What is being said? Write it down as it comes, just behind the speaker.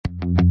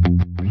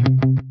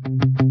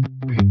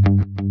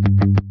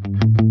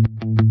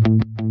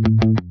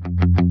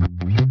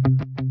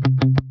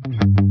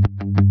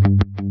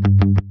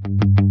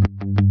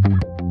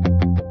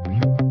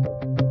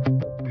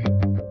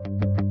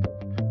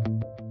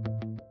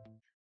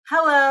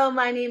Hello,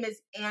 my name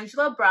is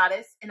Angela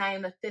Broadus, and I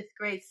am a 5th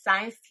grade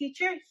science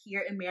teacher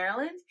here in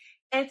Maryland.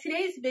 And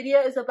today's video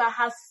is about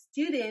how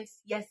students,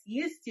 yes,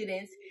 you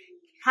students,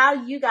 how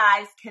you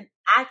guys can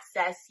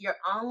access your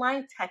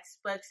online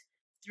textbooks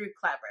through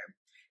Clever.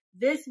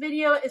 This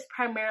video is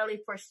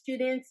primarily for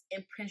students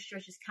in Prince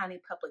George's County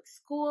Public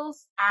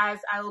Schools, as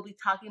I will be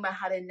talking about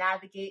how to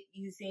navigate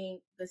using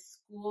the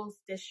school's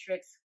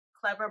district's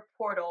Clever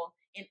portal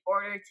in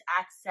order to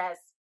access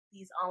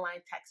these online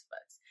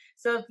textbooks.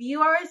 So if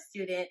you are a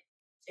student,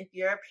 if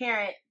you're a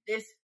parent,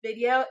 this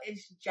video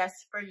is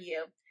just for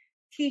you.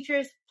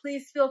 Teachers,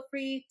 please feel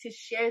free to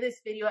share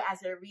this video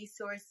as a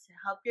resource to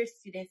help your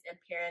students and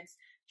parents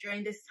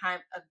during this time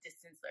of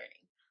distance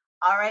learning.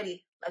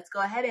 Alrighty, let's go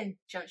ahead and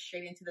jump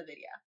straight into the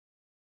video.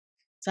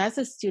 So as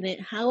a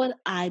student, how would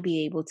I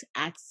be able to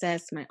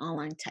access my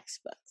online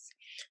textbooks?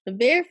 The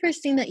very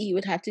first thing that you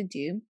would have to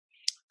do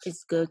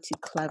is go to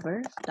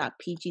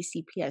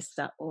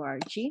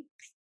clever.pgcps.org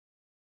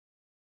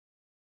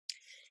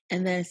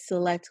and then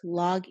select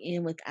Log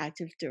In with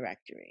Active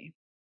Directory.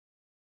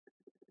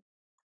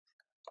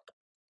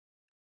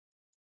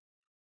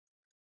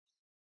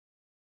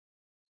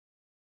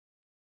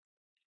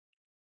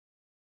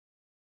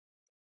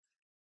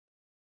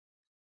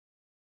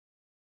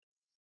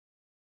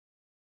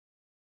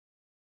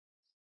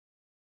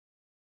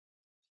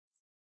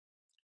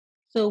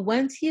 So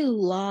once you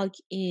log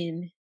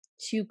in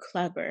to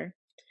Clever,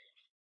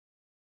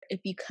 if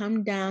you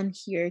come down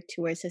here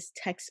to where it says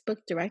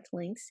Textbook Direct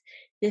Links,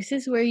 this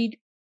is where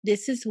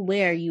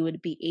you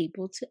would be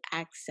able to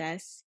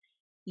access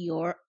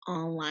your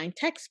online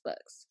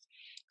textbooks.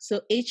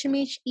 So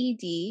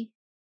HMHED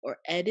or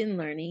Ed in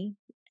Learning,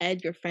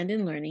 Ed Your Friend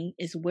in Learning,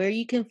 is where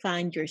you can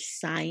find your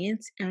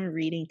science and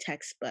reading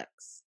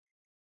textbooks.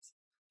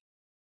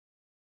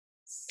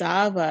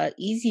 Sava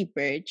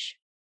EasyBridge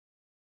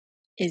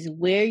is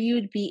where you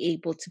would be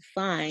able to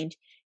find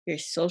your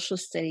social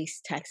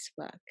studies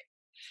textbook.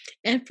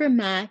 And for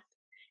math,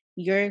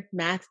 your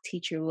math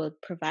teacher will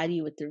provide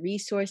you with the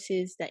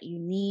resources that you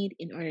need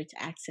in order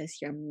to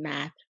access your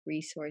math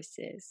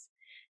resources.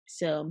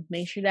 So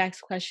make sure to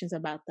ask questions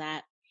about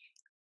that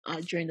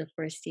during the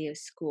first day of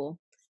school.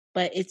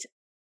 But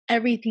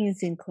everything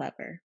is in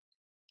Clever.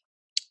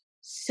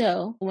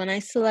 So when I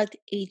select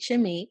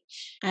HMH,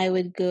 I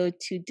would go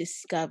to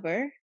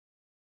Discover.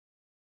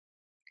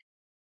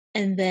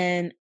 And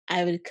then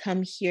I would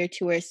come here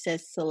to where it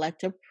says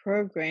Select a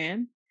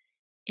Program.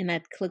 And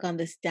I'd click on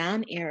this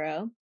down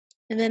arrow.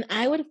 And then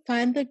I would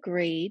find the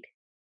grade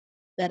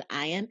that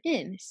I am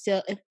in.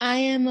 So if I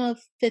am a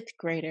 5th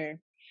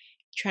grader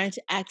trying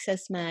to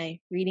access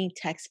my reading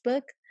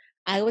textbook,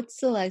 I would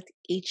select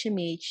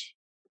HMH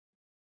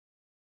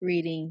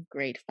Reading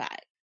Grade 5.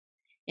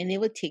 And it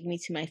would take me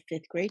to my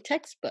 5th grade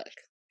textbook.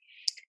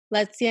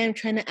 Let's say I'm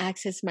trying to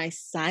access my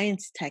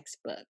science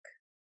textbook.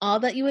 All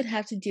that you would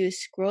have to do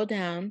is scroll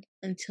down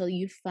until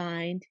you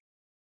find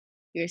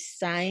your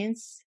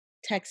science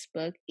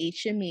textbook,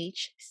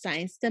 HMH,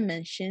 Science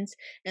Dimensions,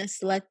 and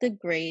select the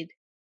grade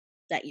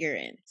that you're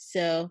in.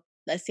 So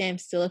let's say I'm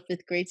still a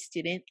 5th grade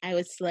student, I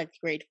would select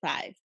grade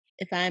 5.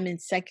 If I'm in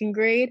 2nd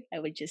grade, I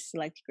would just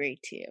select grade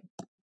 2.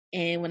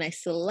 And when I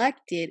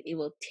select it, it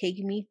will take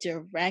me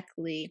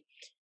directly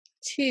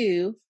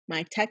to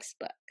my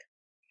textbook.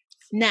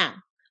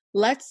 Now,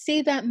 let's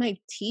say that my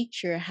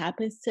teacher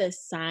happens to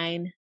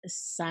assign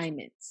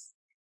assignments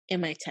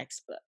in my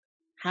textbook.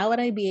 How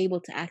would I be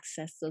able to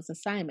access those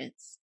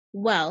assignments?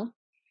 Well,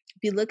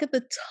 if you look at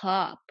the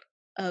top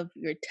of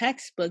your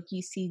textbook,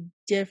 you see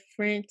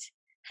different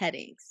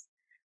headings.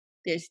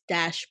 There's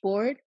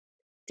Dashboard,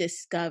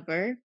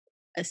 Discover,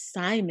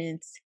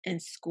 Assignments,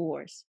 and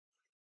Scores.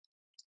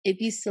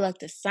 If you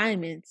select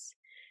Assignments,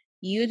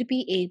 you'd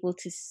be able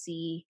to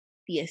see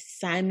the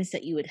assignments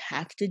that you would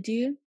have to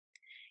do.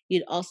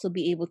 You'd also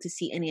be able to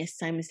see any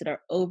assignments that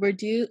are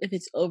overdue. If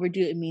it's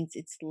overdue, it means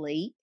it's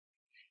late.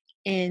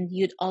 And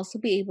you'd also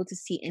be able to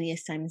see any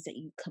assignments that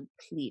you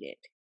completed.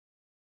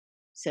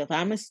 So if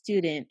I'm a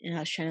student and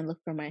I was trying to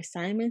look for my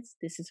assignments,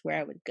 this is where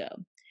I would go.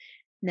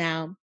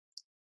 Now,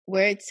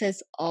 where it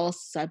says all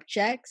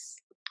subjects,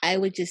 I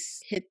would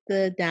just hit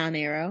the down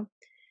arrow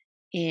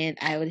and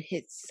I would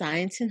hit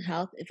science and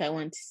health if I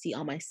wanted to see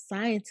all my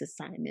science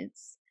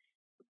assignments.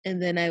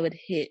 And then I would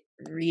hit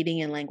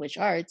reading and language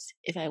arts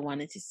if I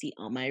wanted to see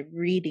all my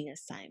reading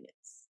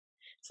assignments.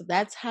 So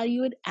that's how you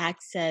would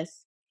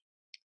access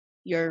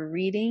your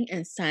reading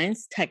and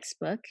science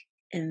textbook.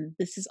 And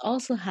this is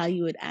also how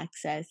you would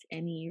access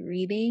any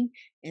reading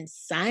and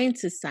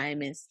science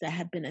assignments that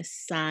have been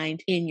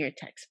assigned in your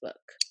textbook.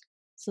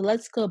 So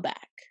let's go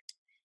back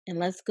and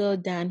let's go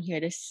down here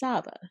to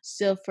Sava.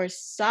 So for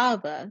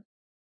Sava,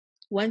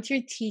 once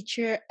your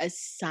teacher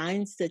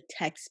assigns the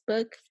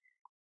textbook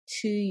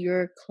to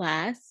your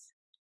class,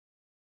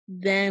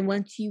 then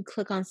once you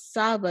click on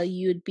Sava,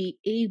 you would be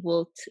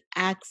able to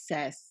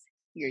access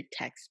your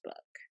textbook.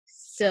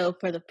 So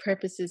for the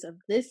purposes of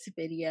this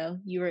video,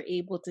 you were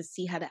able to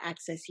see how to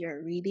access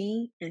your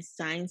reading and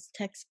science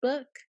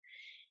textbook.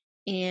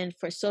 And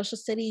for social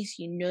studies,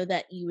 you know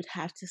that you would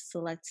have to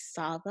select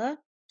SAVA.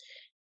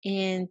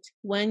 And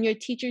when your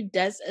teacher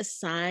does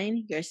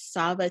assign your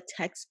SAVA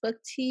textbook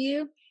to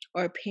you,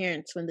 or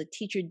parents, when the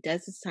teacher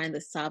does assign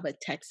the SAVA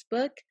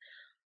textbook,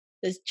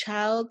 the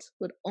child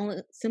would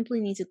only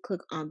simply need to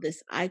click on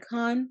this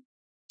icon.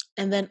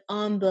 And then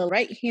on the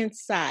right-hand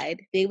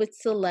side, they would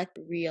select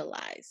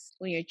Realize.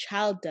 When your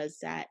child does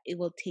that, it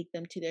will take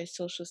them to their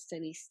social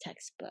studies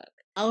textbook.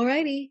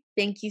 Alrighty,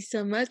 thank you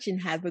so much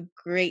and have a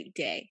great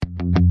day.